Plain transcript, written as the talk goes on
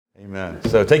Amen.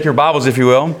 So take your Bibles, if you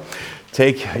will.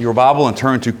 Take your Bible and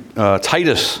turn to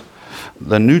Titus,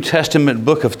 the New Testament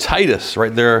book of Titus,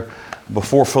 right there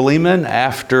before Philemon,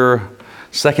 after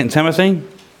 2 Timothy.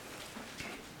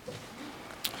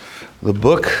 The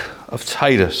book of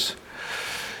Titus.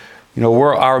 You know,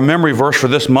 our memory verse for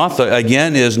this month,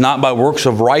 again, is not by works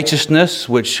of righteousness,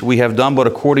 which we have done, but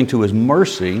according to His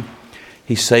mercy,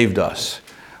 He saved us.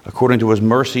 According to His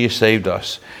mercy, He saved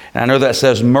us. And I know that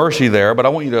says mercy there, but I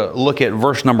want you to look at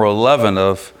verse number 11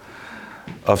 of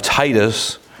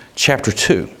Titus chapter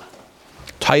 2.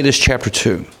 Titus chapter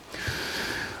 2.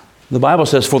 The Bible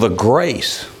says, for the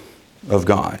grace of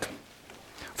God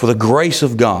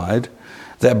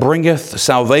that bringeth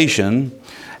salvation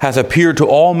hath appeared to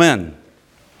all men,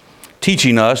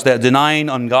 teaching us that denying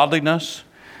ungodliness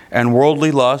and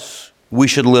worldly lusts, we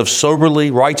should live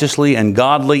soberly, righteously, and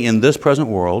godly in this present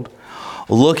world,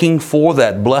 looking for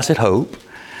that blessed hope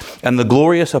and the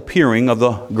glorious appearing of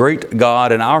the great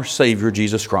God and our Savior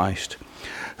Jesus Christ,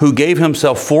 who gave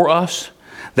Himself for us,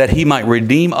 that He might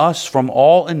redeem us from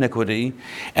all iniquity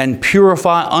and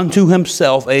purify unto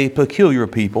Himself a peculiar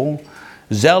people,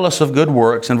 zealous of good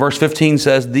works. And verse 15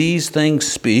 says, these things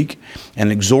speak and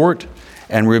exhort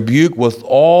and rebuke with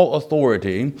all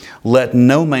authority. Let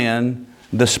no man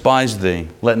despise thee.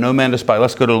 Let no man despise.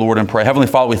 Let's go to the Lord and pray. Heavenly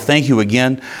Father, we thank You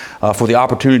again for the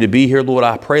opportunity to be here. Lord,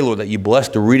 I pray, Lord, that You bless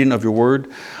the reading of Your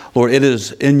word. Lord, it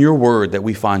is in Your word that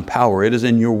we find power. It is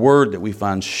in Your word that we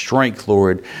find strength,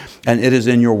 Lord. And it is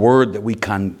in Your word that we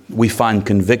find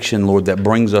conviction, Lord, that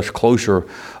brings us closer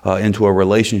into a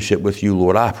relationship with You,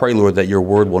 Lord. I pray, Lord, that Your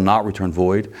word will not return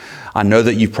void. I know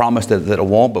that You promised that it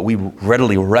won't, but we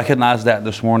readily recognize that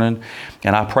this morning.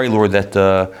 And I pray, Lord,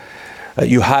 that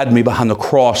You hide me behind the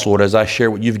cross, Lord, as I share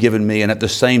what You've given me, and at the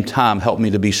same time help me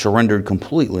to be surrendered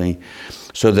completely,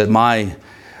 so that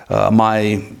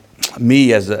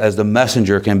me as the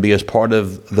messenger can be as part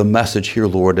of the message here,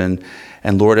 Lord, and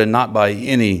Lord, and not by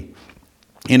any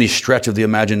stretch of the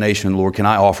imagination, Lord, can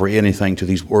I offer anything to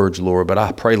these words, Lord. But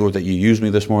I pray, Lord, that You use me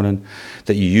this morning,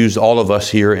 that You use all of us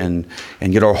here and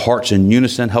get our hearts in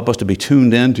unison. Help us to be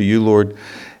tuned in to You, Lord,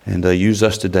 and use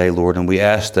us today, Lord. And we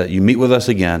ask that You meet with us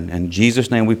again. In Jesus'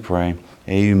 name we pray.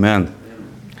 Amen.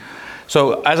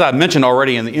 So, as I mentioned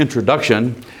already in the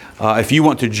introduction, if you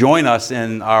want to join us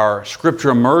in our scripture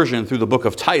immersion through the book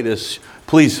of Titus,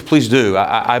 please do.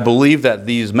 I believe that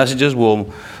these messages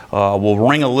will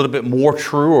ring a little bit more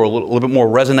true, or a little bit more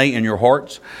resonate in your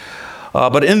hearts.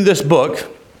 But in this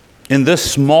book, in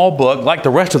this small book, like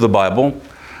the rest of the Bible,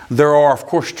 there are, of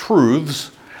course, truths,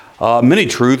 many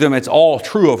truths, and it's all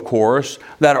true, of course,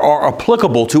 that are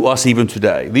applicable to us even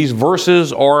today. These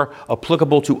verses are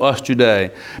applicable to us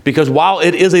today, because while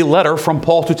it is a letter from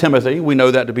Paul to Timothy, we know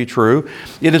that to be true,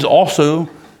 it is also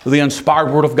the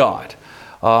inspired Word of God.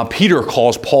 Peter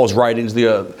calls Paul's writings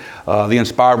the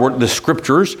inspired word, the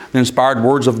Scriptures, the inspired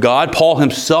words of God. Paul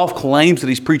himself claims that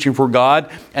he's preaching for God,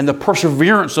 and the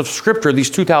perseverance of Scripture these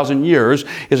 2,000 years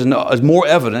is more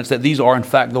evidence that these are in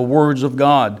fact the words of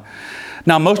God.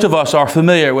 Now, most of us are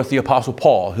familiar with the Apostle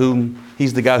Paul,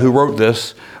 he's the guy who wrote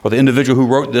this, or the individual who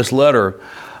wrote this letter.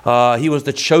 He was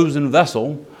the chosen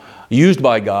vessel used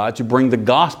by God to bring the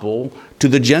gospel to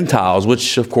the Gentiles,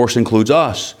 which of course includes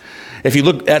us. If you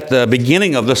look at the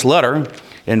beginning of this letter,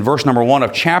 in verse number 1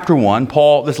 of chapter 1,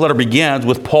 this letter begins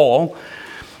with Paul,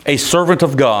 a servant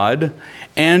of God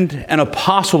and an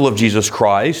apostle of Jesus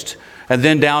Christ. And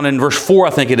then down in verse 4, I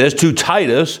think it is, to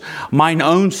Titus, mine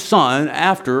own son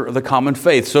after the common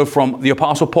faith. So from the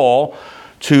Apostle Paul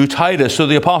to Titus. So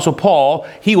the Apostle Paul,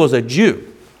 he was a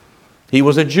Jew. He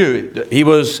was a Jew. He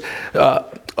was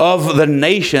of the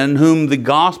nation whom the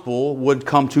gospel would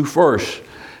come to first.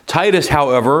 Titus,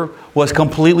 however, was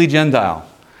completely Gentile.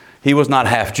 He was not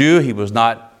half Jew. He was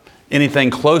not anything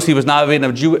close. He was not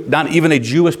even a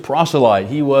Jewish proselyte.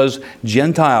 He was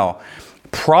Gentile.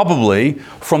 Probably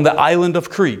from the island of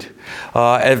Crete.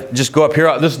 Just go up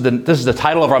here. This is the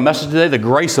title of our message today, The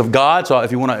Grace of God. So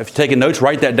if you're taking notes,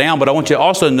 write that down. But I want you to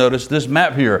also notice this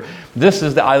map here. This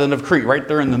is the island of Crete, right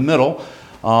there in the middle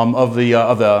of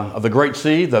the Great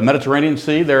Sea, the Mediterranean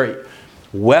Sea, there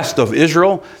west of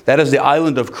Israel. That is the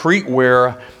island of Crete,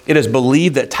 where it is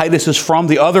believed that Titus is from.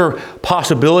 The other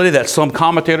possibility that some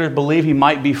commentators believe he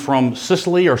might be from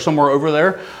Sicily or somewhere over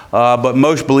there, but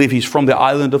most believe he's from the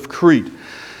island of Crete.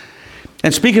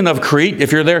 And speaking of Crete,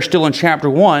 if you're there still in chapter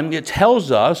 1, it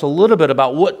tells us a little bit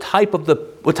about what type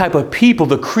of people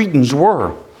the Cretans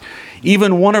were.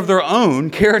 even one of their own,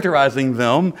 characterizing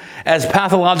them as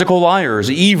pathological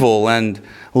liars, evil, and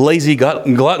lazy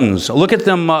gluttons. Look at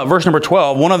them, verse number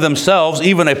 12. One of themselves,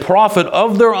 even a prophet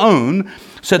of their own,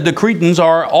 said the Cretans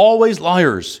are always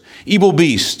liars, evil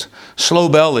beasts, slow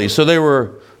bellies. So they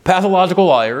were pathological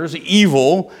liars,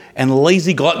 evil, and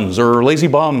lazy gluttons, or lazy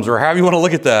bums, or however you want to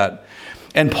look at that.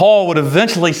 And Paul would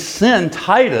eventually send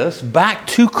Titus back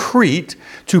to Crete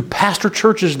to pastor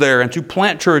churches there and to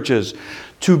plant churches,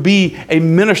 to be a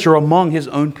minister among his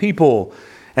own people.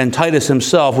 And Titus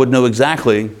himself would know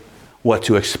exactly what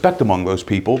to expect among those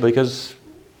people because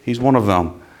he's one of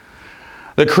them.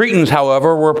 The Cretans,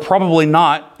 however, were probably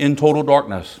not in total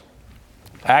darkness.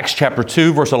 Acts chapter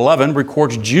 2, verse 11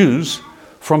 records Jews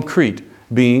from Crete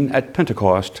being at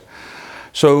Pentecost.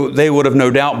 So they would have no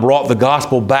doubt brought the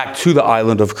gospel back to the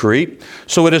island of Crete.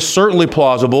 So it is certainly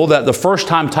plausible that the first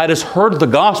time Titus heard the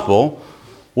gospel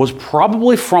was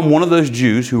probably from one of those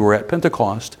Jews who were at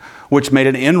Pentecost, which made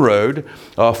an inroad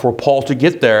for Paul to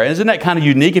get there. Isn't that kind of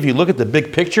unique? If you look at the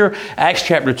big picture, Acts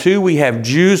chapter 2, we have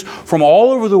Jews from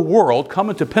all over the world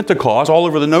coming to Pentecost, all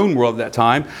over the known world at that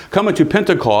time, coming to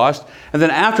Pentecost. And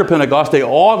then after Pentecost, they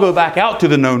all go back out to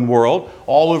the known world,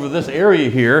 all over this area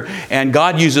here. And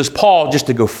God uses Paul just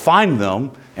to go find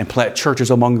them and plant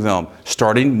churches among them,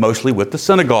 starting mostly with the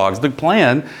synagogues. The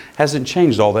plan hasn't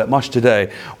changed all that much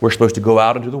today. We're supposed to go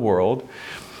out into the world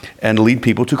and lead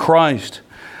people to Christ.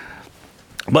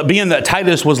 But being that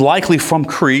Titus was likely from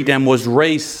Crete and was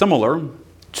raised similar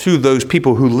to those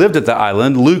people who lived at the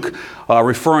island, Luke,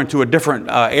 referring to a different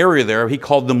area there, he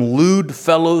called them lewd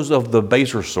fellows of the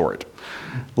baser sort.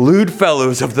 Lewd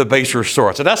fellows of the baser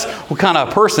sort. So that's what kind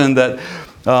of person that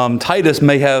Titus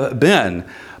may have been.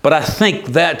 But I think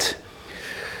that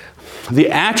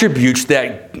the attributes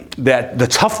that the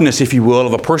toughness, if you will,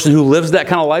 of a person who lives that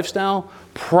kind of lifestyle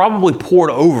probably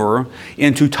poured over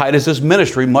into Titus's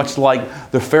ministry, much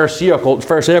like the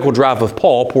Pharisaical drive of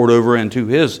Paul poured over into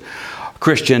his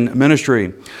Christian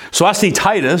ministry. So I see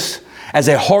Titus as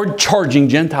a hard-charging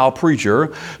Gentile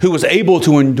preacher who was able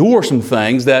to endure some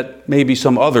things that maybe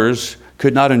some others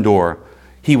could not endure.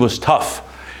 He was tough.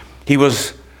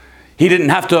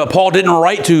 Paul didn't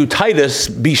write to Titus,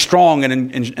 be strong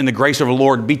and in the grace of the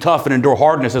Lord, be tough and endure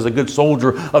hardness as a good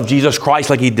soldier of Jesus Christ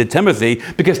like he did Timothy,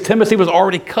 because Timothy was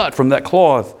already cut from that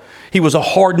cloth. He was a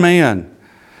hard man.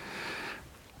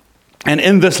 And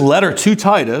in this letter to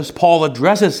Titus, Paul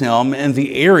addresses him in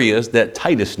the areas that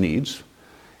Titus needs,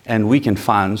 and we can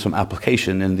find some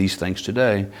application in these things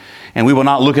today. And we will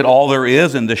not look at all there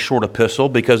is in this short epistle,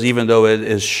 because even though it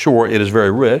is short, it is very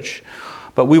rich,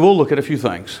 but we will look at a few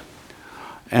things.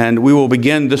 And we will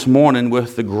begin this morning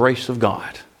with the grace of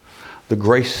God. The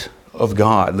grace of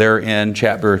God, there in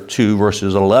chapter 2,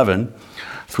 verses 11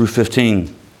 through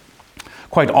 15.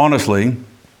 Quite honestly,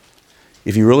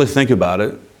 if you really think about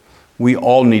it, we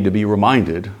all need to be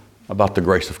reminded about the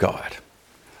grace of God.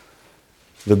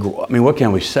 What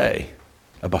can we say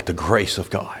about the grace of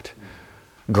God?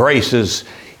 Grace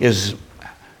is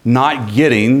not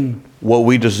getting what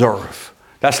we deserve.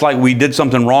 That's like we did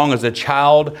something wrong as a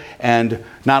child, and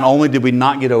not only did we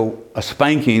not get a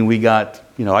spanking, we got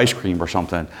ice cream or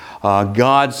something.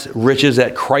 God's riches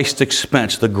at Christ's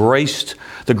expense, the grace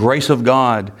of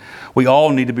God. We all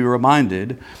need to be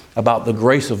reminded about the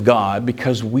grace of God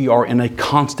because we are in a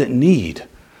constant need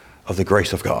of the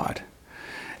grace of God.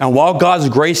 And while God's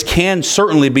grace can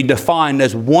certainly be defined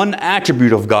as one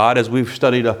attribute of God, as we've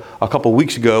studied a couple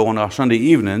weeks ago on our Sunday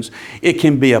evenings, it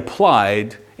can be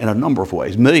applied in a number of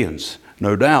ways, millions,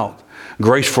 no doubt.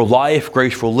 Grace for life,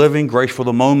 grace for living, grace for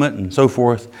the moment, and so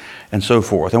forth, and so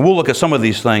forth. And we'll look at some of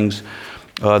these things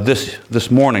this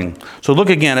morning. So look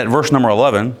again at verse number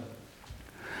 11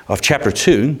 of chapter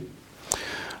 2.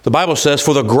 The Bible says,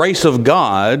 "For the grace of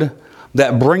God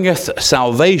that bringeth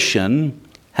salvation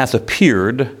hath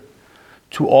appeared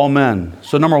to all men."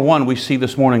 So number one, we see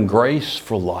this morning grace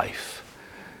for life.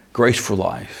 Grace for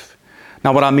life.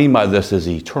 Now what I mean by this is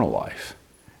eternal life.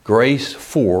 Grace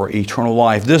for eternal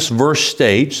life. This verse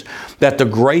states that the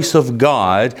grace of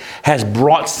God has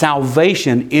brought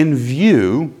salvation in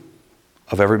view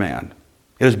of every man.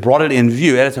 It has brought it in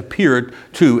view. It has appeared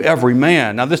to every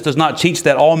man. Now, this does not teach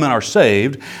that all men are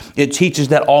saved. It teaches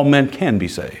that all men can be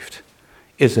saved.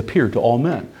 It's appeared to all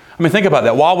men. I mean, think about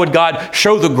that. Why would God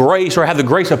show the grace or have the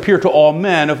grace appear to all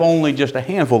men if only just a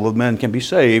handful of men can be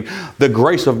saved? The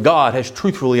grace of God has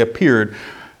truthfully appeared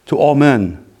to all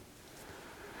men.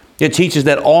 It teaches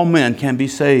that all men can be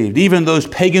saved. Even those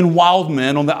pagan wild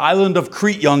men on the island of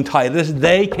Crete, young Titus,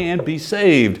 they can be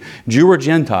saved. Jew or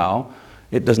Gentile,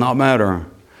 it does not matter.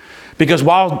 Because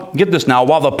while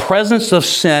the presence of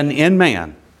sin in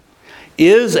man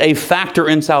is a factor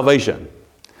in salvation.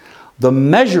 The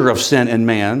measure of sin in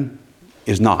man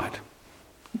is not.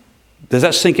 Does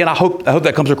that sink in? I hope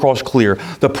that comes across clear.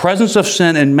 The presence of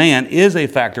sin in man is a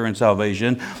factor in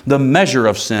salvation. The measure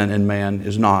of sin in man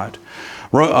is not.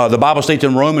 The Bible states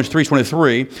in Romans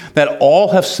 3:23 that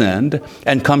all have sinned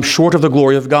and come short of the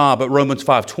glory of God. But Romans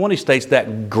 5:20 states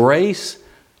that grace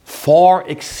far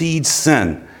exceeds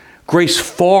sin. Grace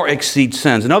far exceeds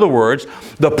sins. In other words,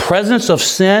 the presence of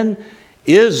sin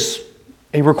is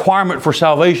a requirement for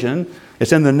salvation.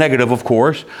 It's in the negative, of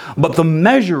course, but the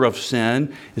measure of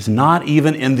sin is not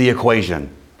even in the equation.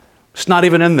 It's not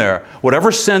even in there.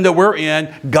 Whatever sin that we're in,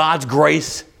 God's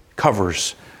grace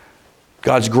covers.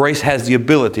 God's grace has the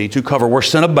ability to cover. Where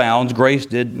sin abounds, grace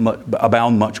did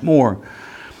abound much more.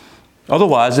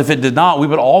 Otherwise, if it did not, we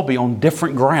would all be on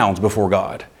different grounds before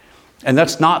God. And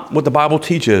that's not what the Bible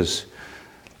teaches.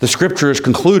 The Scriptures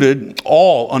concluded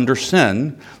all under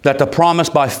sin, that the promise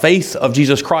by faith of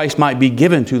Jesus Christ might be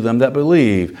given to them that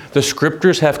believe. The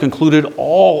Scriptures have concluded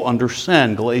all under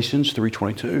sin, Galatians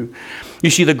 3:22. You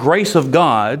see, the grace of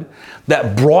God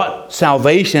that brought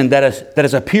salvation that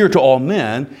has appeared to all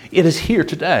men, it is here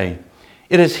today.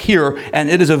 It is here, and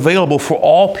it is available for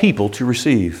all people to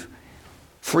receive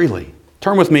freely.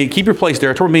 Turn with me, keep your place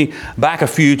there, turn with me back a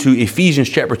few to Ephesians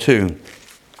chapter 2.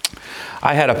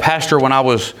 I had a pastor when I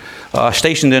was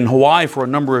stationed in Hawaii for a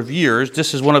number of years.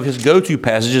 This is one of his go-to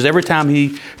passages every time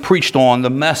he preached on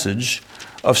the message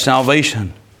of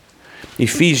salvation.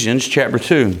 Ephesians chapter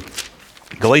 2.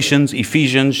 Galatians,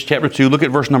 Ephesians chapter 2. Look at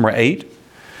verse number 8.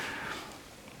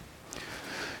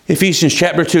 Ephesians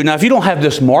chapter 2. Now, if you don't have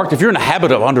this marked, if you're in a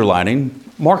habit of underlining,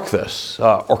 mark this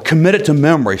or commit it to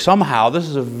memory. Somehow, this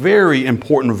is a very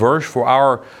important verse for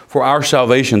our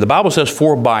salvation. The Bible says,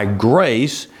 "For by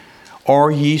grace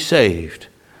are ye saved."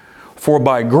 For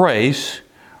by grace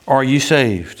are ye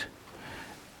saved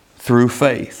through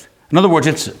faith. In other words,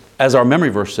 it's, as our memory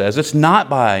verse says, it's not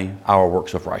by our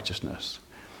works of righteousness,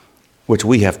 which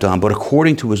we have done, but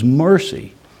according to His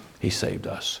mercy, He saved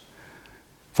us.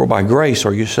 For by grace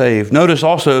are you saved. Notice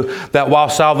also that while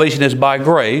salvation is by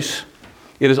grace,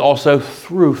 it is also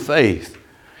through faith.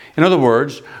 In other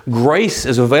words, grace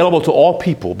is available to all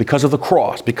people because of the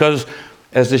cross, because,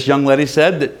 as this young lady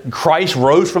said, that Christ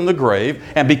rose from the grave,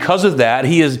 and because of that,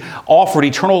 He has offered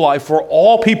eternal life for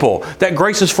all people. That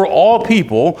grace is for all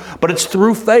people, but it's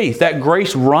through faith. That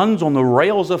grace runs on the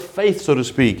rails of faith, so to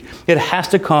speak. It has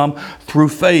to come through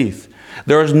faith.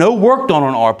 There is no work done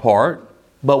on our part,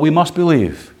 but we must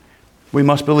believe. We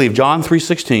must believe. John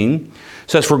 3:16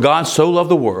 says, "For God so loved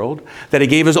the world that He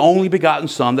gave His only begotten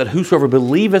Son, that whosoever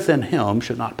believeth in Him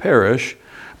should not perish,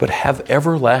 but have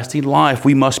everlasting life."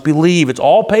 We must believe. It's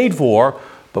all paid for,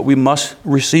 but we must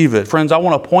receive it. Friends, I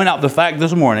want to point out the fact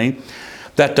this morning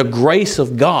that the grace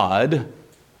of God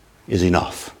is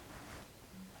enough.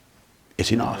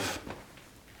 It's enough.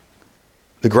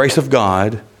 The grace of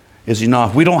God is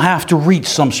enough. We don't have to reach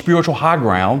some spiritual high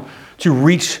ground to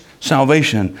reach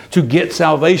salvation, to get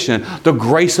salvation. The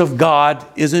grace of God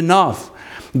is enough.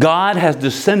 God has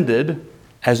descended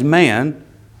as man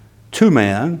to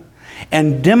man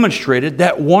and demonstrated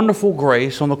that wonderful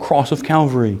grace on the cross of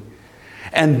Calvary.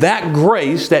 And that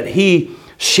grace that He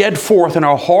shed forth in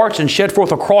our hearts and shed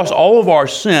forth across all of our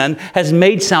sin has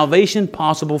made salvation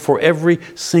possible for every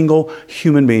single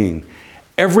human being.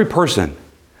 Every person.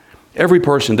 Every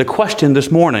person. The question this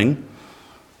morning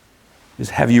is,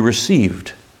 have you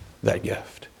received that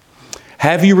gift?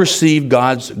 Have you received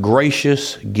God's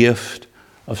gracious gift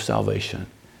of salvation?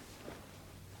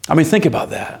 I mean, think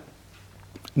about that.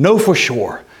 Know for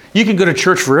sure. You can go to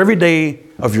church for every day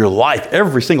of your life,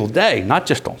 every single day, not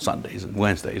just on Sundays and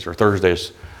Wednesdays or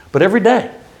Thursdays, but every day.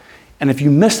 And if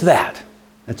you miss that,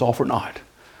 it's all for naught.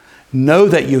 Know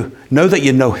that you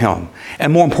know Him.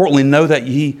 And more importantly, know that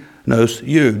He knows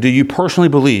you. Do you personally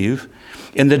believe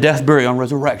in the death, burial, and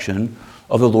resurrection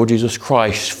of the Lord Jesus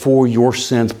Christ for your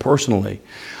sins personally?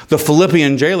 The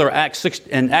Philippian jailer in Acts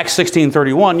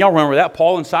 16:31, y'all remember that?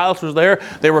 Paul and Silas was there.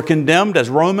 They were condemned as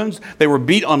Romans. They were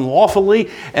beat unlawfully,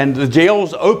 and the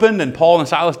jails opened, and Paul and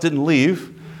Silas didn't leave.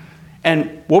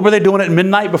 And what were they doing at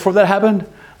midnight before that happened?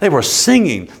 They were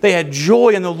singing. They had joy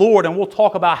in the Lord, and we'll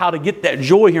talk about how to get that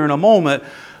joy here in a moment.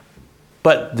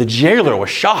 But the jailer was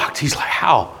shocked. He's like,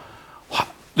 how?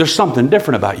 There's something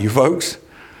different about you folks.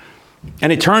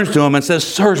 And he turns to him and says,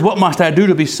 "Sirs, what must I do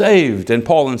to be saved?" And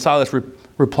Paul and Silas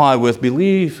reply with,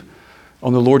 "Believe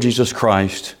on the Lord Jesus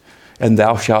Christ, and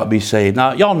thou shalt be saved."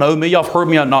 Now, y'all know me. Y'all have heard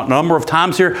me a number of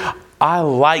times here. I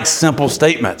like simple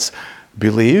statements.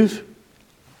 Believe,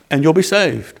 and you'll be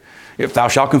saved. If thou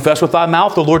shalt confess with thy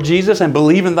mouth the Lord Jesus and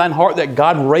believe in thine heart that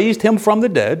God raised him from the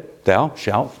dead, thou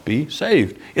shalt be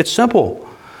saved. It's simple.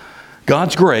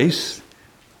 God's grace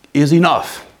is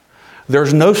enough.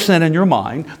 There's no sin in your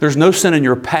mind. There's no sin in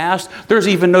your past. There's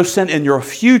even no sin in your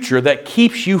future that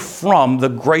keeps you from the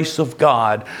grace of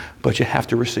God, but you have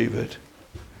to receive it.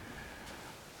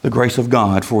 The grace of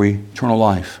God for eternal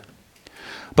life.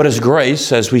 But His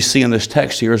grace, as we see in this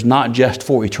text here, is not just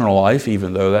for eternal life,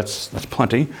 even though that's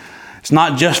plenty. It's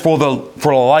not just for the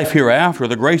life hereafter.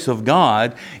 The grace of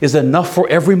God is enough for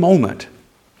every moment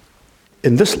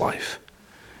in this life.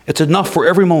 It's enough for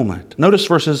every moment. Notice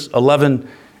verses 11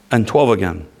 and 12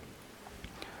 again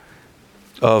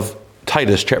of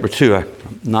Titus chapter 2,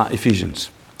 not Ephesians.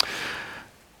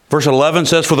 Verse 11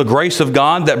 says, "For the grace of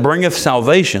God that bringeth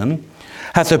salvation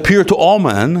hath appeared to all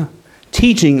men,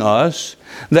 teaching us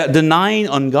that denying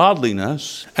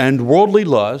ungodliness and worldly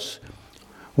lusts,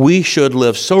 we should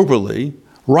live soberly,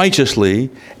 righteously,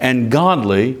 and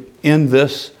godly in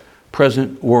this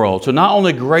present world." So not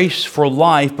only grace for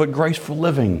life, but grace for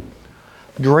living.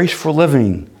 Grace for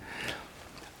living.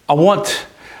 I want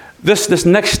this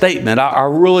next statement, I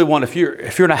really want, if you're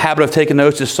in a habit of taking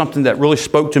notes, it's something that really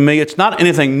spoke to me. It's not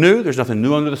anything new. There's nothing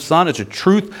new under the sun. It's a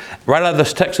truth right out of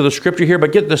this text of the Scripture here.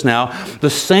 But get this now. The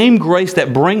same grace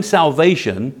that brings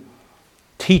salvation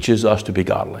teaches us to be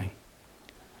godly.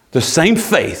 The same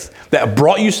faith that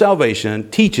brought you salvation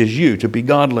teaches you to be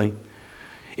godly.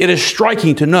 It is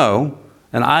striking to know,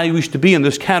 and I used to be in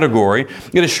this category,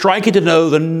 it is striking to know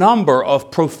the number of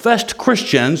professed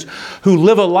Christians who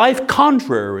live a life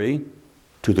contrary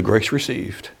to the grace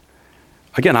received.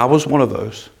 Again, I was one of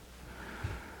those.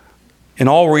 In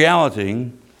all reality,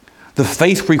 the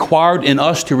faith required in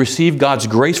us to receive God's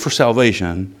grace for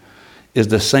salvation is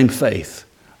the same faith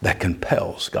that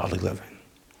compels godly living.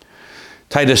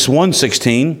 Titus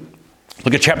 1:16,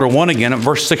 look at chapter 1 again at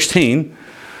verse 16.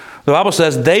 The Bible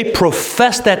says, "They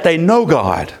profess that they know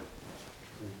God,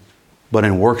 but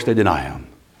in works they deny Him."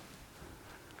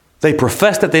 They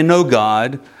profess that they know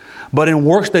God, but in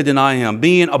works they deny Him,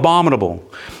 being abominable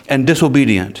and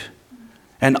disobedient,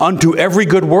 and unto every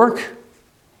good work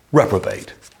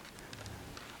reprobate.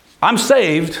 I'm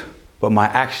saved, but my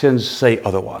actions say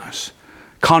otherwise,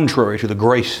 contrary to the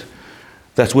grace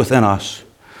that's within us.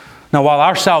 Now, while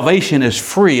our salvation is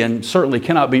free and certainly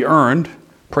cannot be earned,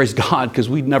 praise God, because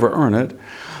we'd never earn it,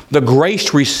 the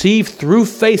grace received through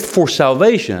faith for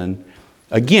salvation,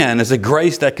 again, is a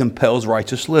grace that compels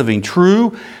righteous living.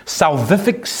 True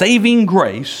salvific saving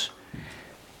grace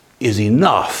is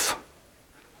enough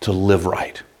to live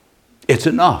right. It's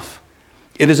enough.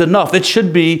 It is enough. It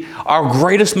should be our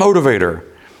greatest motivator.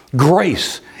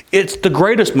 Grace. It's the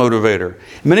greatest motivator.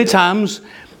 Many times,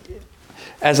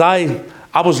 as I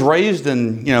was raised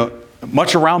in,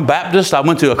 much around Baptist. I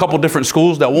went to a couple different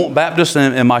schools that weren't Baptist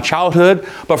in my childhood,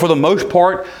 but for the most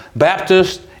part,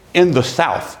 Baptist in the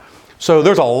South. So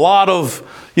there's a lot of,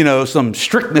 some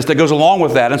strictness that goes along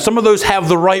with that. And some of those have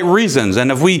the right reasons.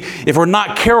 And if we're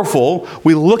not careful,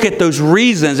 we look at those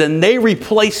reasons and they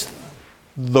replace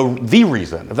the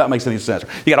reason, if that makes any sense.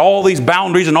 You got all these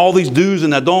boundaries and all these do's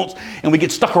and don'ts, and we get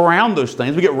stuck around those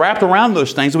things. We get wrapped around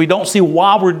those things, and we don't see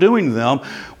why we're doing them.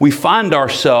 We find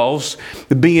ourselves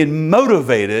being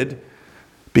motivated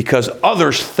because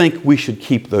others think we should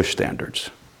keep those standards.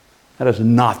 That is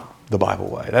not the Bible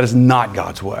way. That is not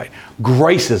God's way.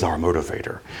 Grace is our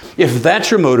motivator. If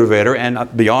that's your motivator, and I'll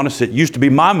be honest, it used to be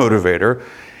my motivator,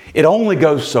 it only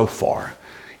goes so far,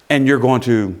 and you're going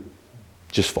to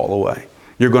just fall away.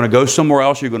 You're going to go somewhere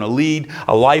else. You're going to lead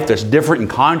a life that's different and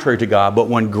contrary to God. But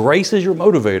when grace is your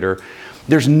motivator,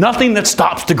 there's nothing that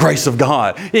stops the grace of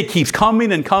God. It keeps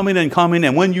coming and coming and coming.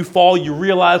 And when you fall, you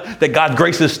realize that God's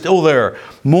grace is still there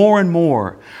more and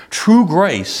more. True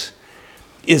grace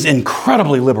is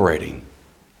incredibly liberating.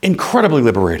 Incredibly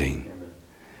liberating.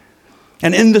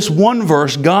 And in this one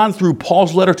verse, God, through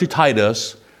Paul's letter to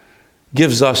Titus,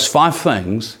 gives us 5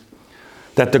 things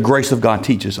that the grace of God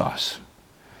teaches us.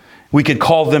 We could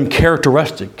call them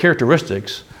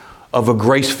characteristics of a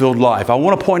grace-filled life. I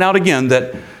want to point out again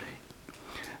that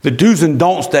the do's and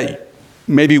don'ts that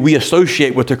maybe we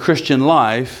associate with the Christian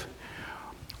life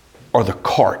are the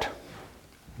cart,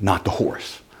 not the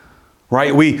horse.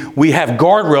 Right? We have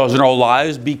guardrails in our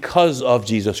lives because of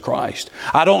Jesus Christ.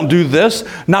 I don't do this,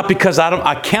 not because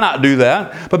I cannot do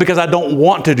that, but because I don't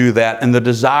want to do that, and the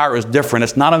desire is different.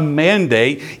 It's not a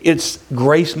mandate, it's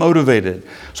grace motivated.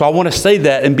 So I want to say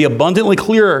that and be abundantly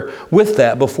clear with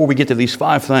that before we get to these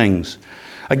 5 things.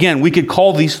 Again, we could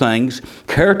call these things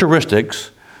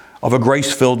characteristics of a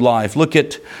grace-filled life. Look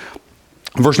at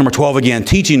verse number 12 again,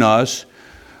 teaching us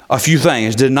a few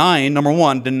things. Number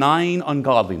one, denying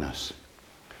ungodliness.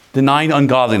 Denying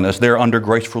ungodliness there under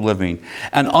grace for living.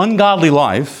 An ungodly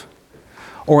life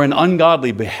or an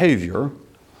ungodly behavior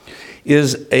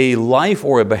is a life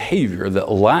or a behavior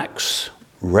that lacks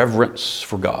reverence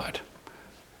for God.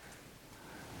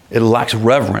 It lacks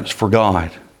reverence for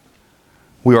God.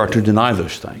 We are to deny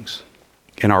those things.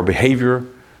 In our behavior,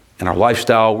 in our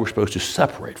lifestyle, we're supposed to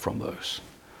separate from those.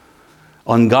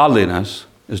 Ungodliness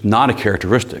is not a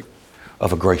characteristic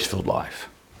of a grace-filled life.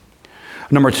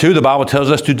 Number two, the Bible tells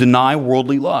us to deny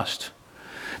worldly lust.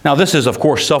 Now, this is, of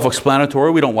course, self-explanatory.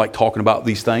 We don't like talking about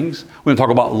these things. We don't talk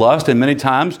about lust, and many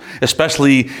times,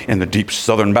 especially in the deep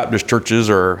Southern Baptist churches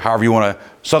or however you want to,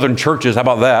 Southern churches, how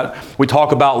about that? We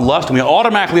talk about lust and we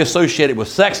automatically associate it with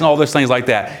sex and all those things like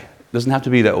that. It doesn't have to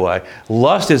be that way.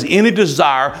 Lust is any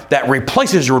desire that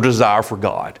replaces your desire for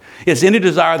God. It's any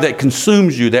desire that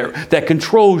consumes you, that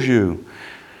controls you.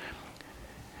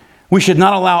 We should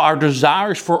not allow our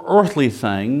desires for earthly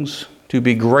things to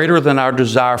be greater than our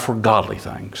desire for godly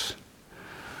things.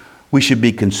 We should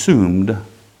be consumed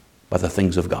by the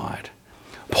things of God.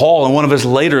 Paul, in one of his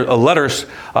later letters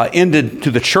ended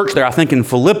to the church there, I think in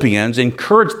Philippians,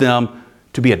 encouraged them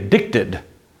to be addicted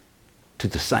to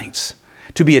the saints,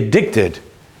 to be addicted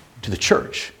to the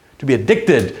church, to be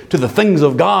addicted to the things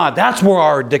of God. That's where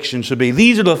our addiction should be.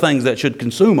 These are the things that should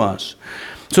consume us.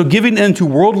 So giving in to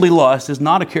worldly lust is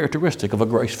not a characteristic of a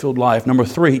grace-filled life. Number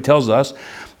three, he tells us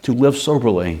to live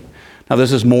soberly. Now,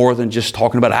 this is more than just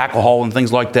talking about alcohol and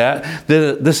things like that.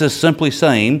 This is simply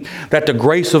saying that the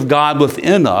grace of God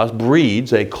within us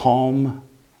breeds a calm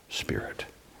spirit,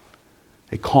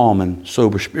 a calm and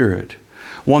sober spirit,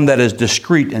 one that is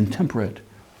discreet and temperate.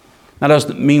 That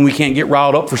doesn't mean we can't get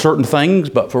riled up for certain things,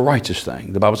 but for righteous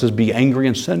things. The Bible says, be angry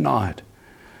and sin not.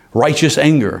 Righteous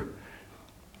anger.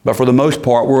 But for the most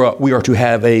part, we are to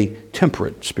have a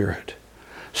temperate spirit.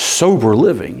 Sober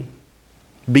living,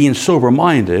 being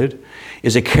sober-minded,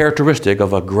 is a characteristic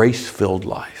of a grace-filled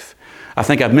life. I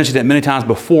think I've mentioned it many times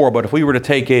before, but if we were to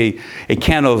take a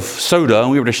can of soda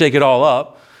and we were to shake it all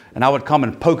up, and I would come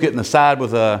and poke it in the side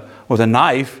with a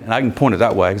knife, and I can point it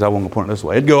that way because I won't point it this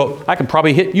way. It'd go up. I could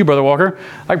probably hit you, Brother Walker.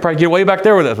 I could probably get way back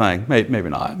there with that thing. Maybe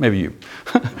not. Maybe you.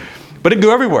 But it'd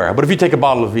go everywhere. But if you take a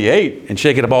bottle of V8 and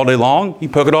shake it up all day long, you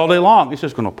poke it all day long, it's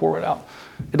just going to pour it out.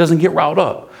 It doesn't get riled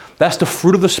up. That's the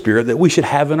fruit of the Spirit that we should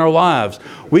have in our lives.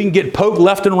 We can get poked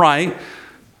left and right,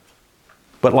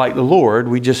 but like the Lord,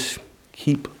 we just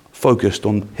keep focused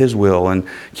on His will and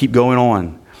keep going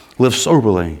on. Live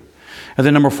soberly. And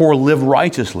then number four, live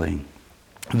righteously.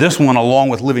 This one, along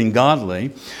with living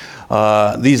godly,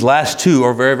 these last two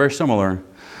are very, very similar.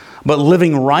 But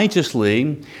living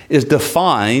righteously is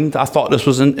defined, I thought this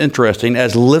was interesting,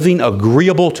 as living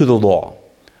agreeable to the law.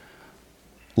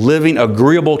 Living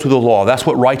agreeable to the law. That's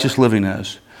what righteous living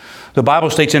is. The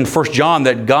Bible states in 1 John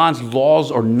that God's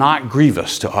laws are not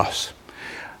grievous to us.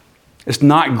 It's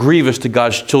not grievous to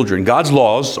God's children. God's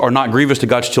laws are not grievous to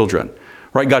God's children.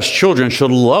 Right? God's children should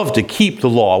love to keep the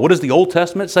law. What does the Old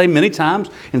Testament say many times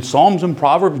in Psalms and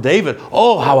Proverbs? David,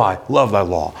 oh, how I love thy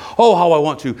law. Oh, how I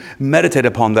want to meditate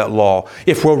upon that law.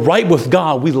 If we're right with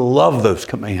God, we love those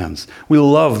commands. We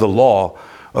love the law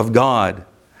of God.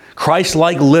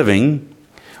 Christ-like living,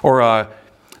 or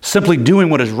simply doing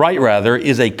what is right, rather,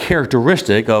 is a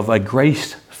characteristic of a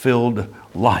grace-filled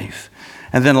life.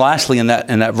 And then lastly, in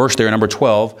that verse there, number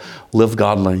 12, live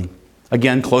godly.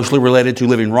 Again, closely related to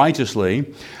living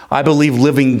righteously. I believe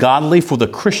living godly for the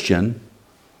Christian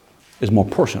is more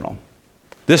personal.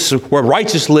 This, where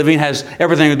righteous living has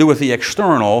everything to do with the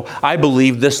external, I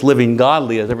believe this living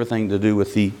godly has everything to do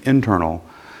with the internal.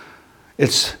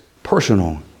 It's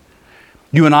personal.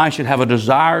 You and I should have a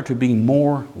desire to be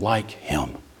more like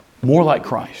Him, more like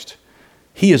Christ.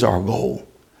 He is our goal.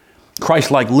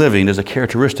 Christ-like living is a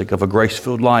characteristic of a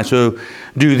grace-filled life. So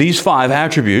do these 5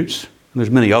 attributes, there's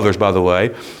many others, by the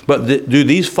way, but do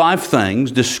these 5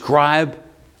 things describe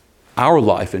our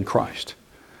life in Christ?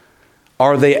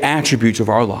 Are they attributes of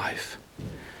our life?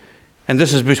 And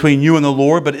this is between you and the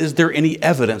Lord, but is there any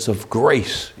evidence of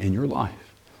grace in your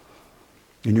life,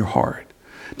 in your heart?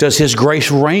 Does His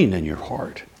grace reign in your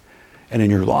heart and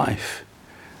in your life?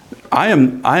 I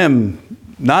am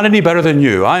not any better than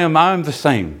you. I am the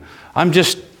same. I'm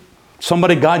just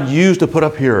somebody God used to put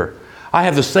up here. I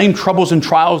have the same troubles and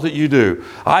trials that you do.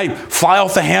 I fly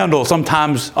off the handle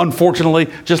sometimes, unfortunately,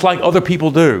 just like other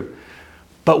people do.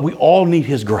 But we all need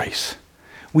His grace.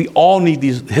 We all need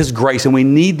His grace, and we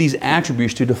need these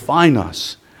attributes to define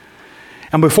us.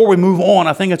 And before we move on,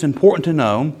 I think it's important to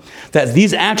know that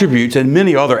these attributes and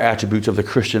many other attributes of the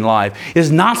Christian life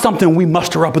is not something we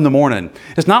muster up in the morning.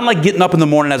 It's not like getting up in the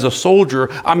morning as a soldier,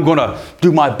 I'm going to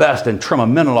do my best and trim a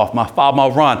minute off my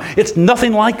 5-mile run. It's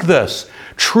nothing like this.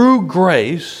 True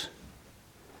grace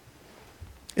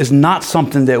is not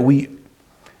something that we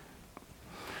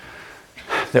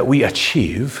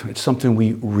achieve. It's something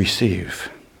we receive.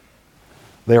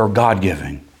 They are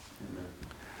God-given.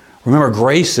 Remember,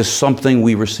 grace is something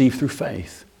we receive through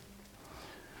faith.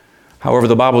 However,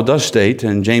 the Bible does state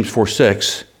in James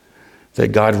 4:6 that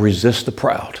God resists the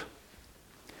proud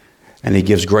and He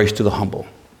gives grace to the humble.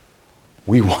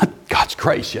 We want God's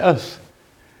grace, yes.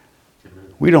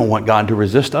 We don't want God to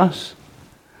resist us.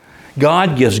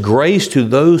 God gives grace to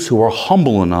those who are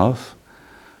humble enough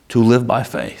to live by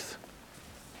faith.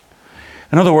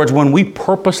 In other words, when we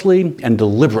purposely and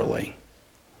deliberately,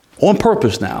 on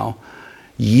purpose now,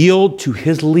 yield to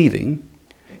His leading,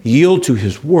 yield to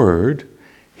His word,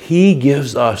 He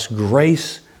gives us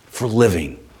grace for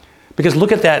living. Because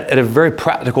look at that at a very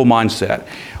practical mindset.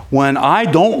 When I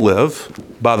don't live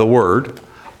by the word,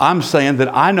 I'm saying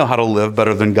that I know how to live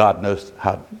better than God knows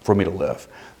how for me to live.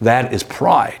 That is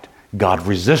pride. God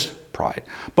resists pride.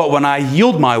 But when I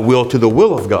yield my will to the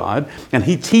will of God, and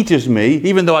He teaches me,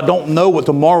 even though I don't know what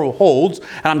tomorrow holds,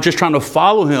 and I'm just trying to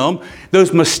follow Him,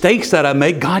 those mistakes that I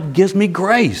make, God gives me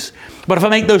grace. But if I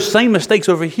make those same mistakes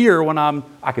over here when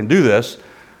I can do this,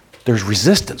 there's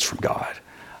resistance from God.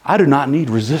 I do not need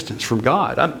resistance from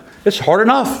God. It's hard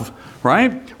enough,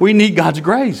 right? We need God's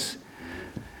grace.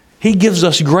 He gives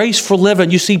us grace for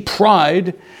living. You see,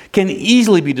 pride can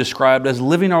easily be described as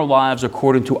living our lives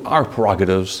according to our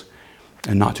prerogatives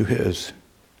and not to His.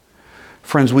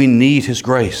 Friends, we need His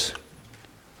grace.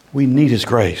 We need His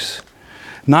grace.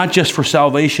 Not just for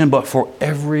salvation, but for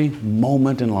every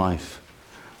moment in life.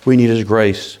 We need His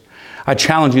grace. I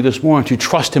challenge you this morning to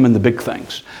trust Him in the big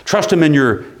things. Trust Him in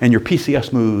your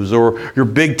PCS moves, or your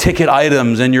big ticket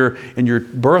items, and your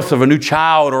birth of a new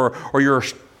child, or your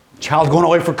child going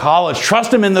away for college.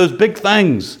 Trust Him in those big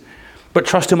things. But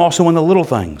trust Him also in the little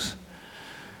things.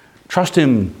 Trust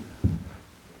Him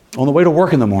on the way to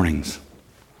work in the mornings.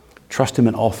 Trust Him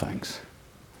in all things.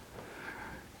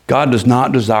 God does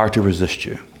not desire to resist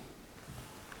you.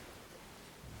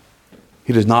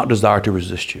 He does not desire to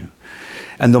resist you.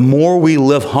 And the more we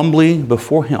live humbly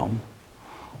before Him,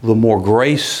 the more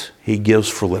grace He gives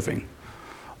for living.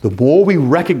 The more we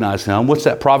recognize Him, what's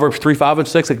that? Proverbs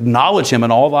 3:5-6, acknowledge Him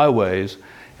in all thy ways,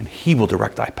 and He will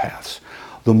direct thy paths.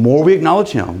 The more we acknowledge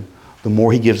Him, the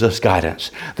more He gives us guidance.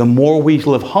 The more we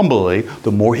live humbly,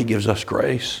 the more He gives us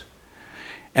grace.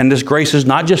 And this grace is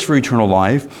not just for eternal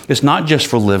life. It's not just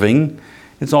for living.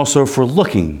 It's also for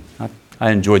looking. I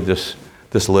enjoyed this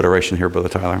alliteration here, Brother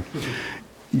Tyler.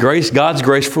 Grace, God's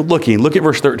grace for looking. Look at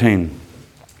verse 13.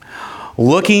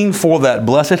 Looking for that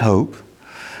blessed hope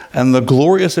and the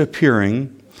glorious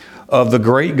appearing of the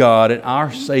great God and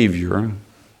our Savior,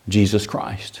 Jesus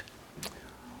Christ.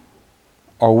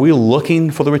 Are we looking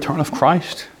for the return of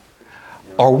Christ?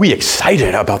 Are we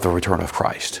excited about the return of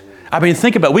Christ? I mean,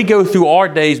 think about it. We go through our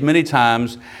days many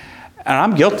times, and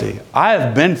I'm guilty. I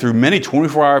have been through many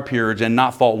 24-hour periods and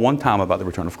not thought one time about the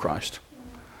return of Christ.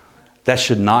 That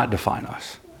should not define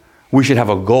us. We should have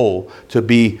a goal to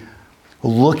be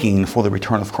looking for the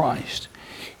return of Christ.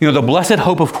 You know, the blessed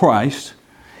hope of Christ,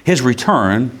 His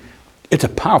return, it's a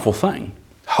powerful thing.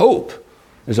 Hope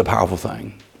is a powerful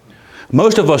thing.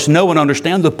 Most of us know and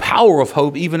understand the power of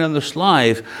hope even in this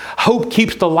life. Hope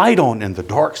keeps the light on in the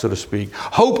dark, so to speak.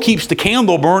 Hope keeps the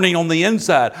candle burning on the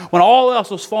inside. When all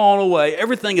else is falling away,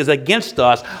 everything is against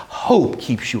us, hope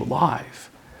keeps you alive.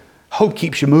 Hope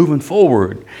keeps you moving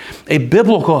forward. A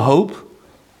biblical hope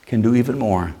can do even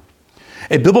more.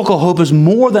 A biblical hope is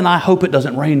more than I hope it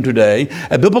doesn't rain today.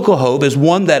 A biblical hope is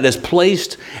one that is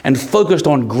placed and focused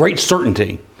on great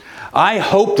certainty. I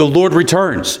hope the Lord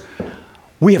returns.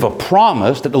 We have a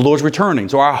promise that the Lord's returning.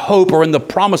 So our hope are in the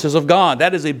promises of God.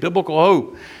 That is a biblical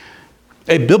hope.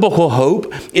 A biblical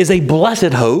hope is a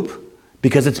blessed hope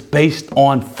because it's based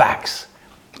on facts,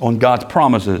 on God's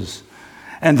promises.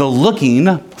 And the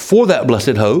looking for that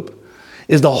blessed hope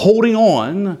is the holding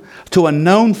on to a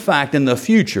known fact in the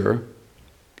future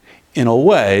in a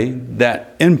way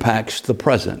that impacts the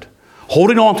present.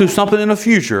 Holding on to something in the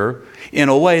future in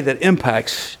a way that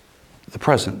impacts the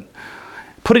present.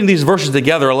 Putting these verses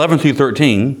together, 11 through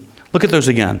 13, look at those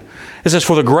again. It says,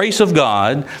 for the grace of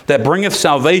God that bringeth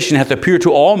salvation hath appeared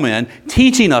to all men,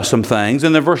 teaching us some things.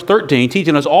 And then verse 13,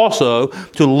 teaching us also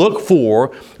to look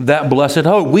for that blessed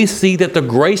hope. We see that the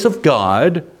grace of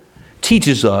God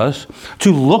teaches us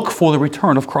to look for the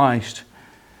return of Christ.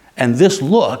 And this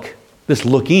this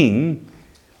looking,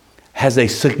 has a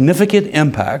significant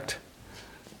impact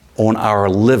on our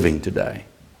living today.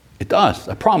 It does,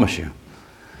 I promise you.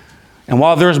 And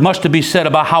while there's much to be said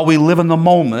about how we live in the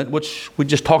moment, which we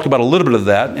just talked about a little bit of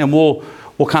that, and we'll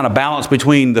kind of balance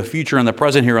between the future and the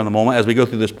present here in the moment as we go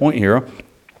through this point here,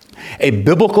 a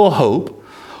biblical hope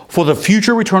for the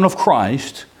future return of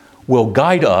Christ will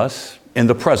guide us in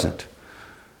the present.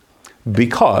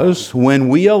 Because when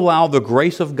we allow the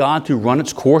grace of God to run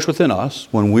its course within us,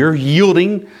 when we're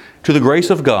yielding to the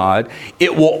grace of God,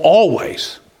 it will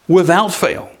always, without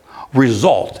fail,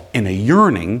 result in a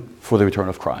yearning for the return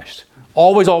of Christ.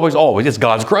 Always, always, always. It's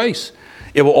God's grace.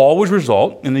 It will always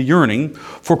result in the yearning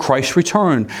for Christ's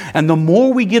return. And the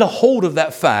more we get a hold of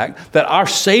that fact that our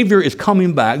Savior is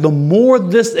coming back, the more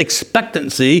this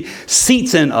expectancy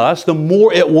seats in us, the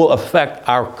more it will affect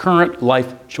our current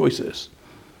life choices.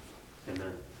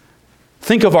 Amen.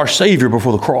 Think of our Savior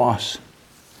before the cross.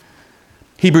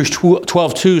 Hebrews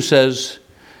 12:2 says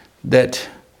that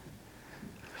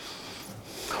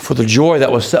for the joy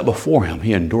that was set before him,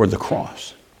 he endured the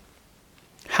cross.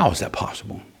 How is that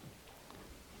possible?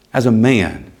 As a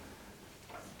man,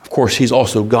 of course, he's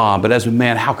also God, but as a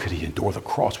man, how could he endure the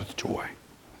cross with joy?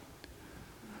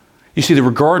 You see, that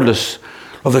regardless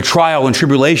of the trial and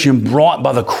tribulation brought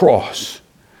by the cross,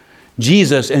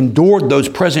 Jesus endured those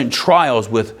present trials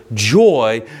with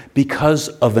joy because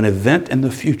of an event in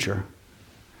the future.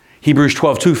 Hebrews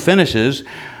 12:2 finishes,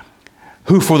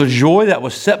 who for the joy that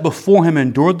was set before him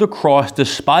endured the cross,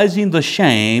 despising the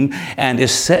shame, and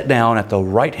is set down at the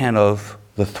right hand of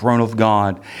the throne of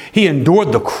God. He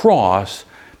endured the cross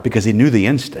because he knew the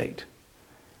end state.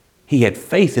 He had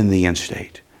faith in the end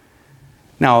state.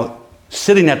 Now,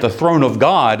 sitting at the throne of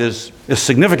God is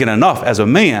significant enough as a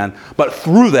man, but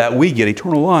through that we get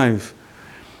eternal life.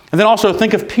 And then also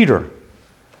think of Peter.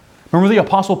 Remember the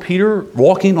Apostle Peter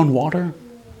walking on water?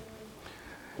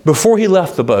 Before he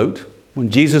left the boat, when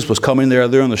Jesus was coming there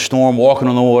in the storm, walking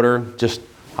on the water, just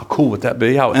how cool would that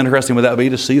be? How interesting would that be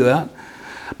to see that?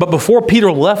 But before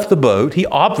Peter left the boat, he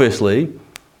obviously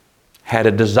had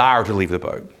a desire to leave the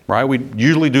boat, right? We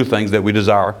usually do things that we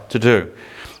desire to do.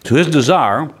 So his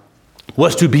desire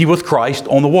was to be with Christ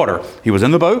on the water. He was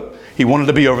in the boat. He wanted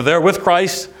to be over there with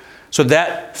Christ. So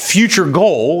that future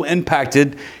goal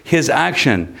impacted his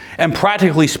action. And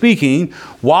practically speaking,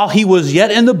 while he was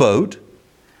yet in the boat,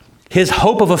 his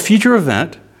hope of a future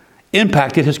event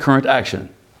impacted his current action,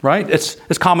 right? It's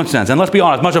common sense. And let's be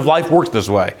honest, much of life works this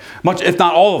way. Much, if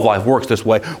not all of life works this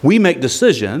way. We make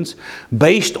decisions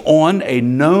based on a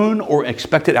known or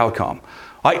expected outcome.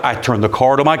 I turn the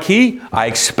car to my key, I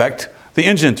expect the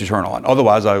engine to turn on.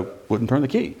 Otherwise, I wouldn't turn the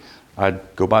key. I'd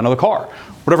go buy another car,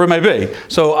 whatever it may be.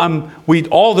 So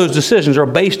all those decisions are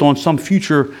based on some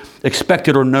future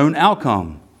expected or known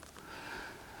outcome.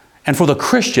 And for the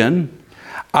Christian,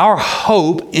 our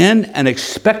hope in an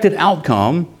expected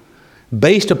outcome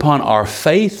based upon our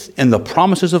faith in the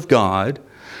promises of God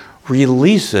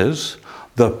releases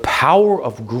the power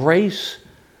of grace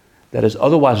that is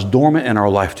otherwise dormant in our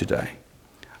life today.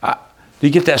 Do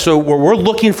you get that? So we're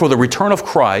looking for the return of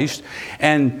Christ,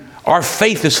 and our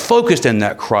faith is focused in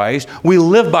that Christ. We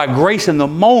live by grace in the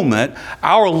moment.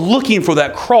 Our looking for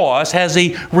that cross has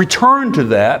a return to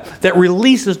that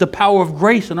releases the power of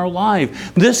grace in our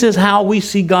life. This is how we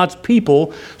see God's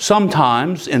people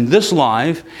sometimes in this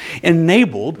life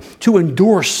enabled to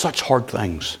endure such hard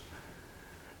things.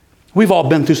 We've all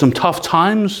been through some tough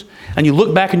times, and you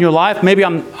look back in your life, maybe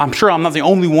I'm sure I'm not the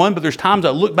only one, but there's times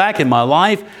I look back in my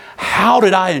life, how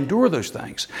did I endure those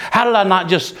things? How did I not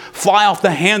just fly off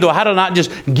the handle? How did I not just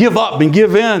give up and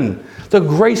give in? The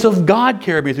grace of God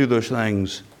carried me through those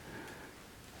things.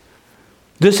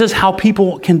 This is how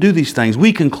people can do these things.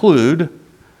 We conclude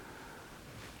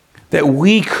that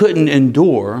we couldn't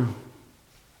endure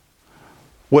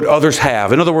what others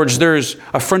have. In other words, there's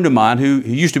a friend of mine who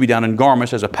used to be down in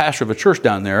Garmisch as a pastor of a church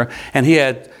down there, and he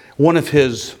had one of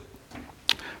his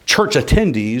church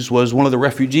attendees was one of the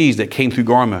refugees that came through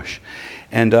Garmisch.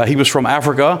 And he was from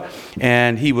Africa,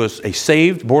 and he was a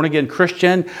saved, born-again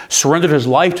Christian, surrendered his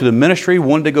life to the ministry,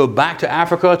 wanted to go back to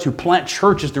Africa to plant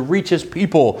churches to reach his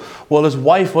people. Well, his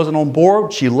wife wasn't on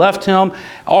board. She left him.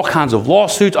 All kinds of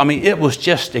lawsuits. I mean, it was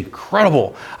just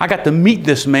incredible. I got to meet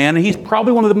this man, and he's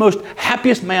probably one of the most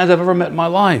happiest men I've ever met in my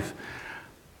life.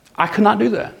 I could not do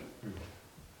that.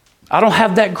 I don't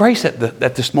have that grace at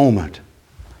this moment.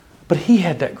 But he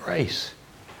had that grace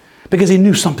because he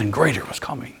knew something greater was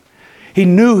coming. He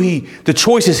knew the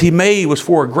choices he made was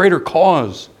for a greater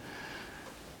cause.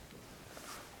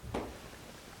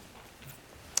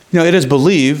 You know, it is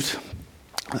believed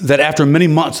that after many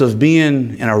months of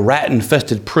being in a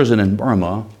rat-infested prison in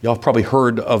Burma, y'all have probably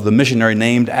heard of the missionary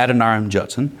named Adoniram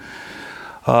Judson.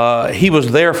 He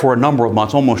was there for a number of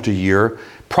months, almost a year,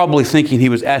 probably thinking he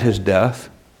was at his death.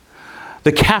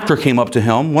 The captor came up to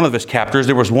him, one of his captors.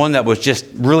 There was one that was just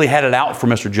really had it out for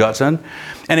Mr. Judson.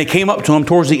 And he came up to him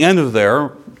towards the end of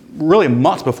there, really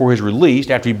months before his release,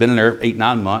 after he'd been in there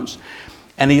 8-9 months.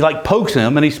 And he pokes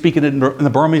him, and he's speaking in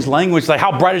the Burmese language, like,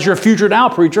 how bright is your future now,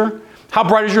 preacher? How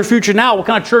bright is your future now? What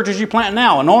kind of churches you plant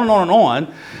now? And on and on and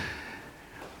on.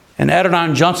 And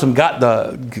Adoniram Judson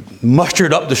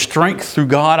mustered up the strength through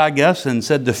God, I guess, and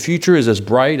said the future is as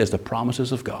bright as the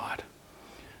promises of God.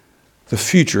 The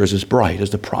future is as bright as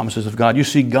the promises of God. You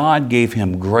see, God gave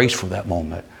him grace for that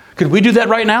moment. Could we do that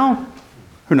right now?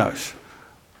 Who knows?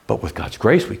 But with God's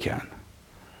grace, we can.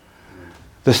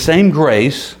 The same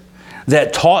grace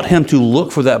that taught him to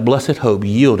look for that blessed hope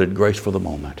yielded grace for the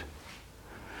moment.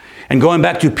 And going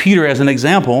back to Peter as an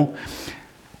example,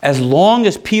 as long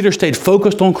as Peter stayed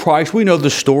focused on Christ, we know the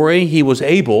story, he was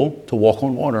able to walk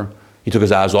on water. He took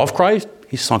his eyes off Christ,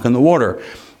 he sunk in the water.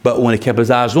 But when he kept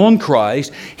his eyes on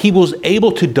Christ, he was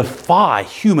able to defy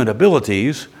human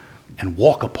abilities and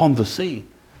walk upon the sea.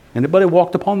 Anybody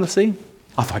walked upon the sea?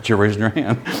 I thought you were raising your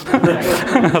hand.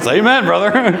 I was like, amen,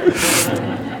 brother.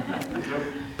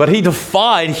 But he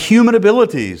defied human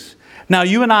abilities. Now,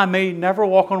 you and I may never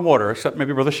walk on water, except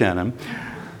maybe Brother Shannon.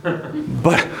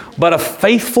 But a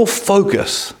faithful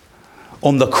focus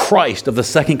on the Christ of the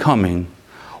second coming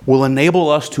will enable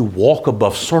us to walk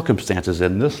above circumstances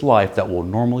in this life that will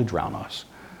normally drown us,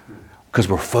 because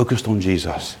we're focused on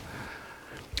Jesus.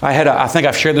 I think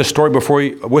I've shared this story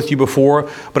with you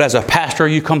before, but as a pastor,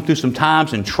 you come through some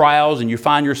times and trials, and you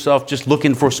find yourself just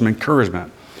looking for some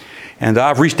encouragement. And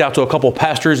I've reached out to a couple of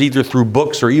pastors, either through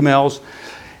books or emails.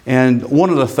 And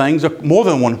one of the things, more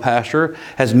than one pastor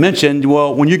has mentioned,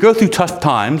 well, when you go through tough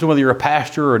times, whether you're a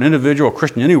pastor or an individual or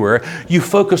Christian anywhere, you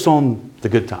focus on the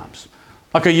good times.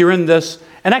 Like, you're in this,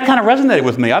 and that kind of resonated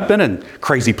with me. I've been in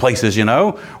crazy places,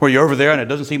 where you're over there and it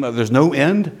doesn't seem like there's no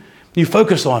end. You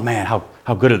focus on, man,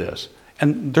 how good it is.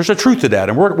 And there's a truth to that,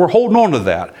 and we're holding on to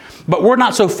that. But we're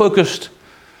not so focused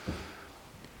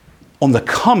on the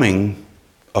coming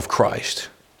of Christ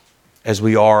as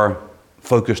we are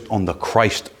focused on the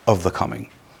Christ of the coming.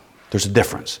 There's a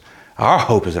difference. Our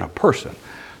hope is in a person.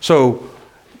 So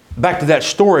back to that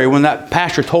story, when that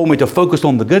pastor told me to focus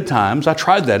on the good times, I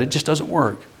tried that. It just doesn't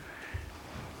work.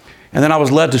 And then I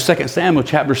was led to 2 Samuel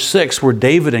chapter 6, where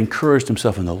David encouraged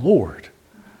himself in the Lord.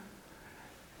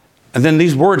 And then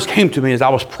these words came to me as I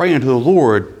was praying to the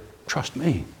Lord, trust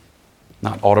me.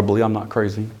 Not audibly, I'm not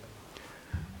crazy.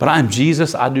 But I am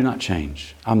Jesus, I do not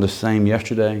change. I'm the same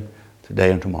yesterday,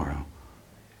 today, and tomorrow.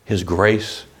 His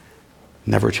grace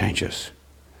never changes.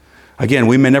 Again,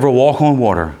 we may never walk on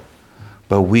water,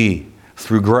 but we,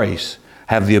 through grace,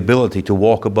 have the ability to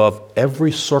walk above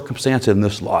every circumstance in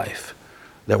this life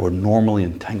that would normally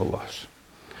entangle us.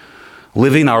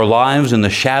 Living our lives in the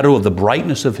shadow of the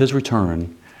brightness of His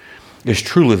return is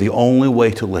truly the only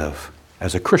way to live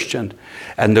as a Christian.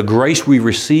 And the grace we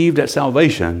received at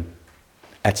salvation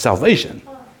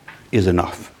is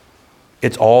enough.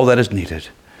 It's all that is needed.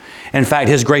 In fact,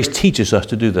 His grace teaches us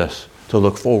to do this, to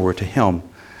look forward to Him.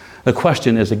 The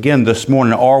question is, again, this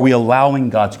morning, are we allowing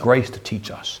God's grace to teach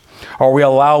us? Are we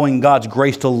allowing God's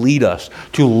grace to lead us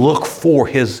to look for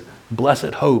His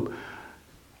blessed hope?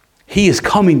 He is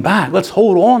coming back. Let's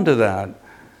hold on to that.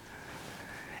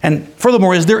 And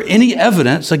furthermore, is there any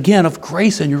evidence, again, of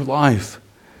grace in your life?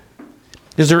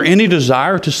 Is there any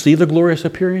desire to see the glorious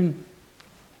appearing?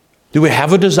 Do we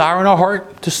have a desire in our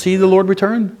heart to see the Lord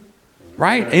return?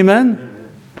 Right?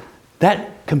 Amen?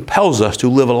 That compels us to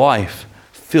live a life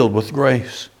filled with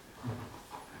grace.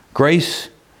 Grace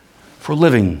for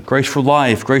living, grace for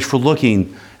life, grace for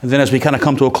looking. And then as we kind of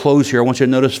come to a close here, I want you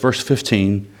to notice verse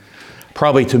 15.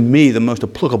 Probably to me the most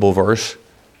applicable verse.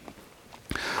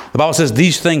 The Bible says,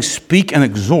 these things speak and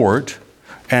exhort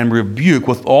and rebuke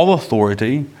with all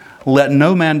authority. Let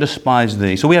no man despise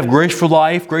thee. So we have grace for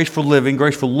life, grace for living,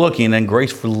 grace for looking, and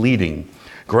grace for leading.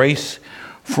 Grace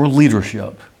for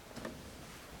leadership.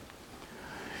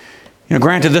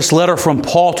 Granted, this letter from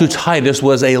Paul to Titus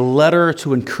was a letter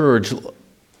to encourage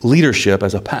leadership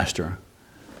as a pastor.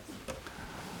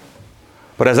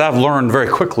 But as I've learned very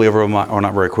quickly over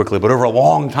a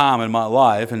long time in my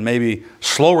life, and maybe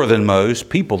slower than most,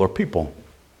 people are people.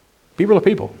 People are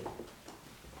people.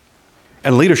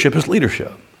 And leadership is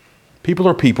leadership. People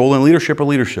are people, and leadership are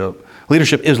leadership.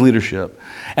 Leadership is leadership.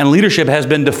 And leadership has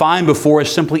been defined before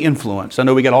as simply influence. I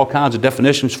know we got all kinds of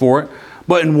definitions for it,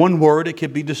 but in one word, it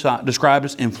could be described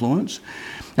as influence.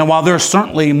 And while there's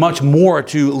certainly much more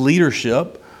to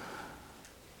leadership,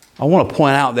 I want to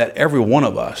point out that every one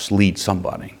of us leads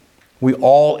somebody. We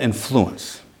all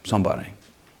influence somebody.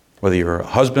 Whether you're a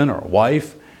husband or a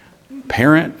wife,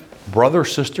 parent, brother,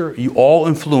 sister, you all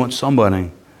influence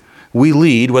somebody. We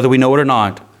lead, whether we know it or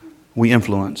not, we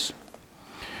influence.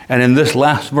 And in this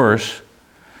last verse,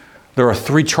 there are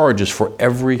 3 charges for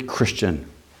every Christian.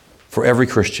 For every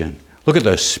Christian. Look at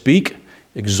those. Speak,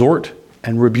 exhort,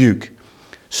 and rebuke.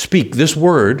 Speak. This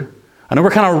word, I know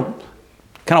we're kind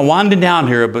of winding down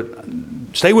here, but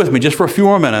stay with me just for a few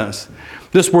more minutes.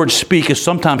 This word speak is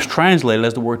sometimes translated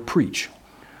as the word preach.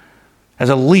 As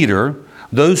a leader,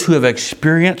 those who have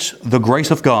experienced the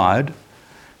grace of God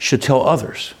should tell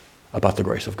others about the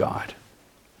grace of God.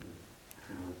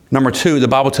 Number 2, the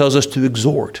Bible tells us to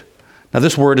exhort. Now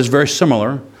this word is very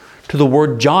similar to the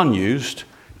word John used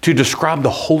to describe the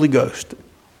Holy Ghost,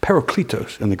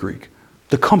 parakletos in the Greek,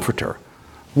 the comforter,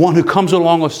 one who comes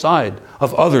alongside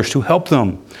of others to help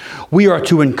them. We are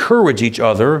to encourage each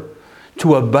other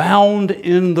to abound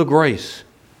in the grace.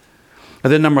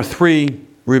 And then number 3,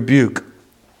 rebuke.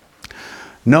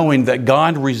 Knowing that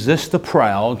God resists the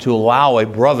proud, to allow a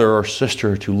brother or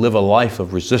sister to live a life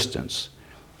of resistance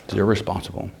is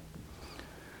irresponsible.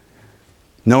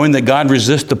 Knowing that God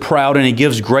resists the proud and He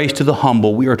gives grace to the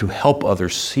humble, we are to help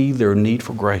others see their need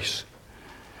for grace.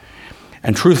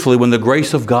 And truthfully, when the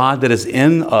grace of God that is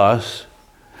in us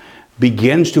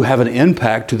begins to have an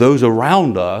impact to those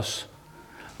around us,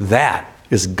 that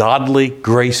is godly,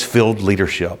 grace-filled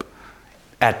leadership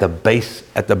at the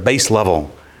base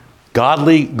level.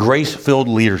 Godly, grace-filled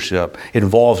leadership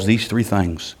involves these 3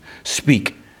 things: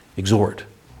 speak, exhort,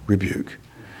 rebuke.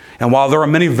 And while there are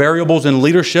many variables in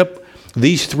leadership,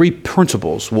 these 3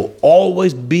 principles will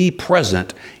always be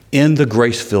present in the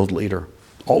grace-filled leader.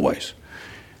 Always.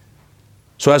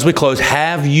 So as we close,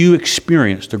 have you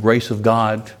experienced the grace of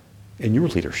God in your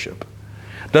leadership?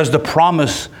 Does the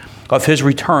promise of His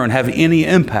return have any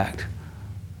impact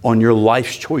on your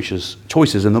life's choices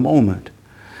in the moment?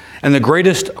 And the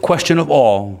greatest question of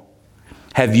all,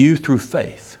 have you, through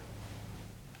faith,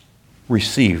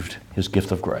 received His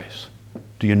gift of grace?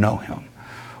 Do you know Him?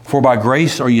 For by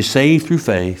grace are you saved through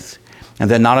faith,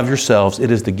 and that not of yourselves, it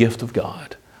is the gift of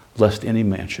God, lest any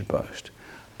man should boast.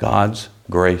 God's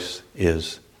grace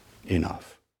is enough.